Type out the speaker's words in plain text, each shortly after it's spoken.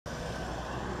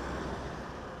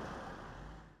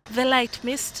The light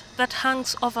mist that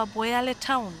hangs over Bweyale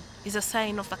town is a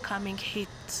sign of the coming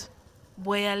heat.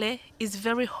 Bweyale is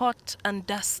very hot and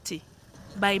dusty.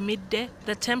 By midday,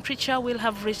 the temperature will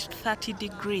have reached 30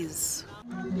 degrees.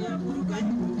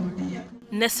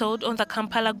 Nestled on the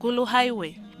Kampala-Gulu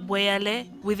Highway, Bweyale,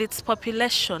 with its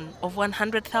population of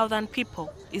 100,000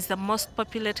 people, is the most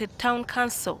populated town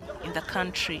council in the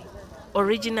country.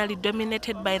 Originally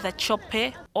dominated by the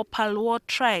Chope or Palwo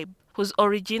tribe, whose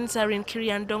origins are in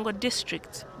Kiryandongo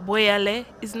district, Bweyale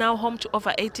is now home to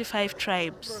over 85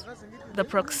 tribes. The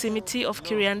proximity of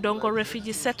Kiryandongo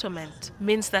refugee settlement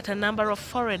means that a number of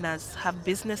foreigners have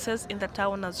businesses in the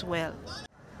town as well.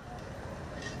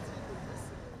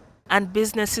 And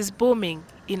business is booming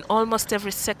in almost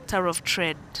every sector of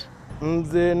trade.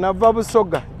 Nze nava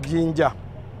Busoga Jinja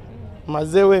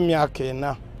mazewe emyaka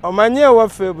ena. Omanye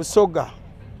waffe Busoga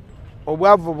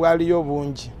obwavu bwaliyo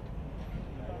bungi.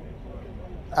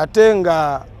 Ate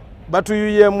nga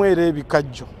batuyuyemu era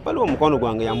ebikajjo. Waliwo omukwano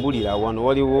gwange yambulira wano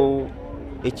waliwo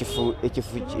ekifu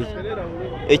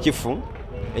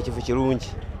kirungi.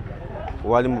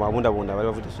 Wali mu babundabunda bali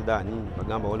bavude Sudan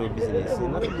bagamba waliwo business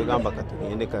naffe tugamba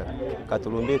katugende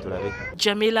katulumbe tulabe.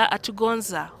 Jamila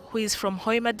Atugonza, who is from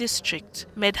Hoima district,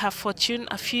 made her fortune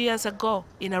a few years ago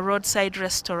in a roadside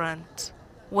restaurant.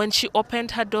 When she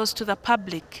opened her doors to the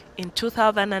public in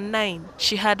 2009,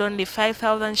 she had only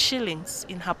 5,000 shillings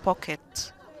in her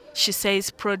pocket. She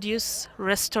says produce,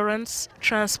 restaurants,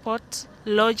 transport,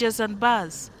 lodges and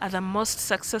bars are the most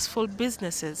successful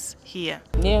businesses here.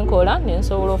 Nenkola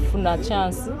nensobola ofuna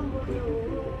chance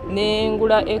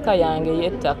nengula eka yange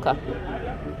yettaka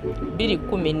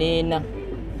 214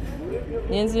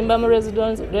 nenzimba mu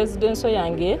residential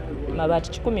yange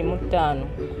mabati 15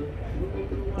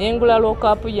 nengula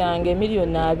lock-up yange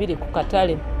 $2 ku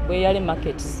katale Bweyale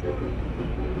markets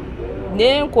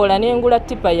nengula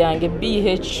tipa yange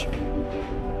BH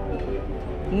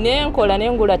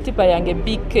nengula tipa yange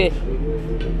BK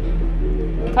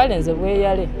kale nze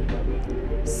Bweyale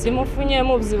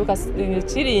simufunyemu buzibu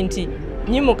kiri nti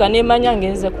nyimuka nemanya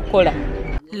ngenze kukola.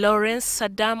 Lawrence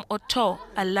Saddam Oto,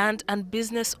 a land and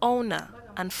business owner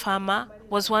and farmer,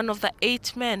 was one of the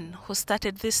 8 men who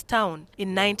started this town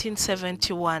in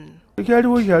 1971.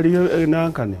 Kyaliwo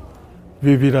nankane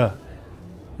bibira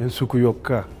ensuku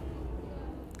yokka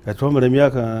atwamala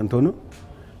emyaka ntono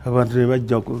abantu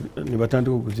ne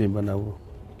batandika okuzimba nabo.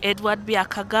 Edward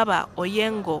Byakagaba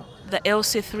Oyengo, the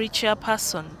LC3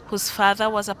 chairperson, whose father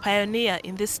was a pioneer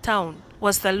in this town,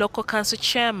 was the local council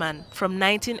chairman from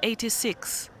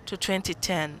 1986 to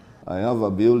 2010. I have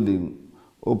a building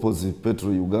opposite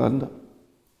Petro Uganda.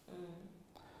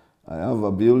 I have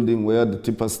a building where the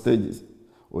tipper stage is,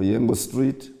 Oyengo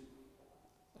Street.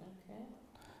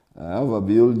 I have a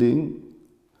building,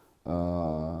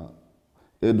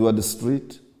 Edward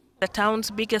Street. The town's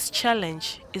biggest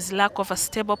challenge is lack of a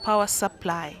stable power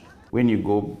supply. When you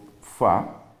go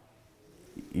far,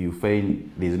 you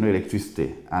find there's no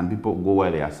electricity and people go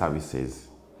where there are services.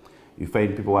 You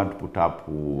find people want to put up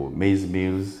maize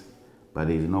mills, but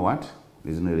there's no what?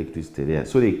 There's no electricity there.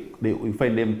 So you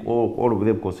find them all of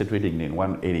them concentrating in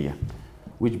one area,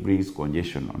 which brings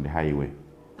congestion on the highway.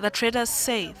 The traders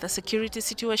say the security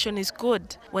situation is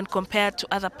good when compared to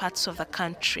other parts of the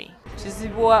country.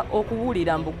 Kizibwa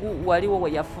okuwulira mbugu waliwo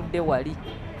we yafudde wali.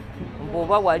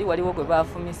 Mboba waliwo gwe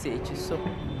bafumise ekiso.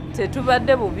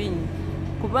 Tetubadde bubinyi.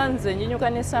 Kuba nze nyinyuka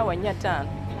n'essaawa 4:05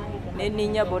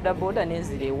 n'enninya bodaboda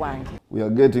n'enzira ewange. We are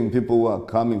getting people who are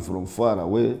coming from far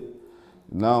away.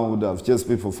 Now they have chased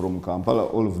people from Kampala,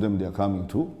 all of them they are coming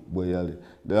to Bweyale.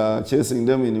 They are chasing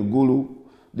them in Gulu.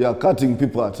 They are cutting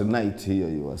people at night here,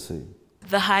 you are saying.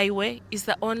 The highway is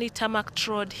the only tarmac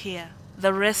road here.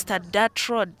 The rest are dirt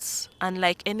roads, and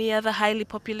like any other highly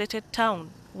populated town,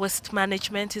 waste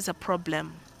management is a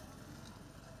problem.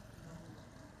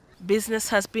 Business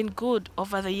has been good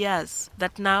over the years,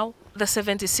 that now the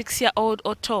 76-year-old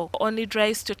Otto only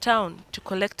drives to town to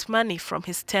collect money from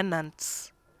his tenants.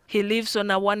 He lives on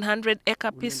a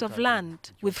 100-acre piece of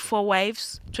land with 4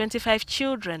 wives, 25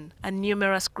 children, and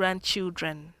numerous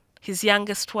grandchildren. His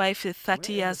youngest wife is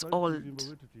 30 years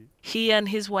old. He and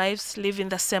his wives live in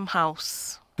the same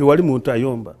house. Tewali muntu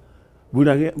ayomba.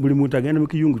 Buli muntu agenda mu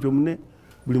kiyungu ky'omune,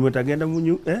 buli muntu agenda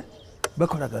mu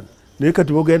bakolagana. Naye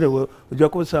kati bogenda ojja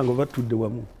kusanga batudde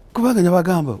wamu. Kubanga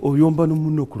nyabagamba oyomba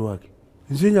n'omunno kulwake.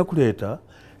 Nze nyakuleeta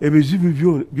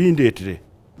ebizibu bindeetere.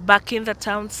 Back in the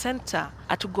town center,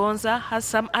 Atugonza has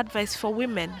some advice for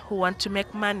women who want to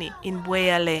make money in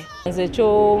Bweyale. Nze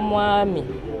ky'omwami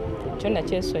kyonna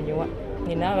kyesonyiwa.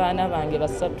 Nina abaana bange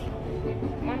 3.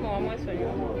 Mama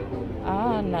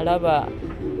wamwesonyiwa? Nalaba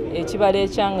ekibala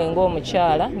ekyange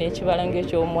ng'omukyala n'ekibala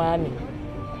ng'eky'omwami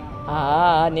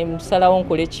ne musalawo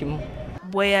nkole kimu.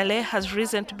 Bweyale has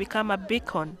risen to become a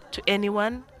beacon to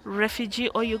anyone, refugee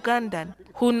or Ugandan,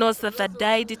 who knows that the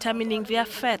die determining their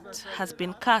fate has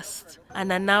been cast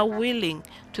and are now willing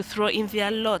to throw in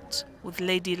their lot with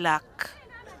Lady Luck.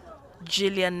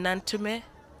 Gillian Nantume,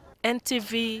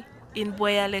 NTV in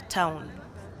Bweyale Town.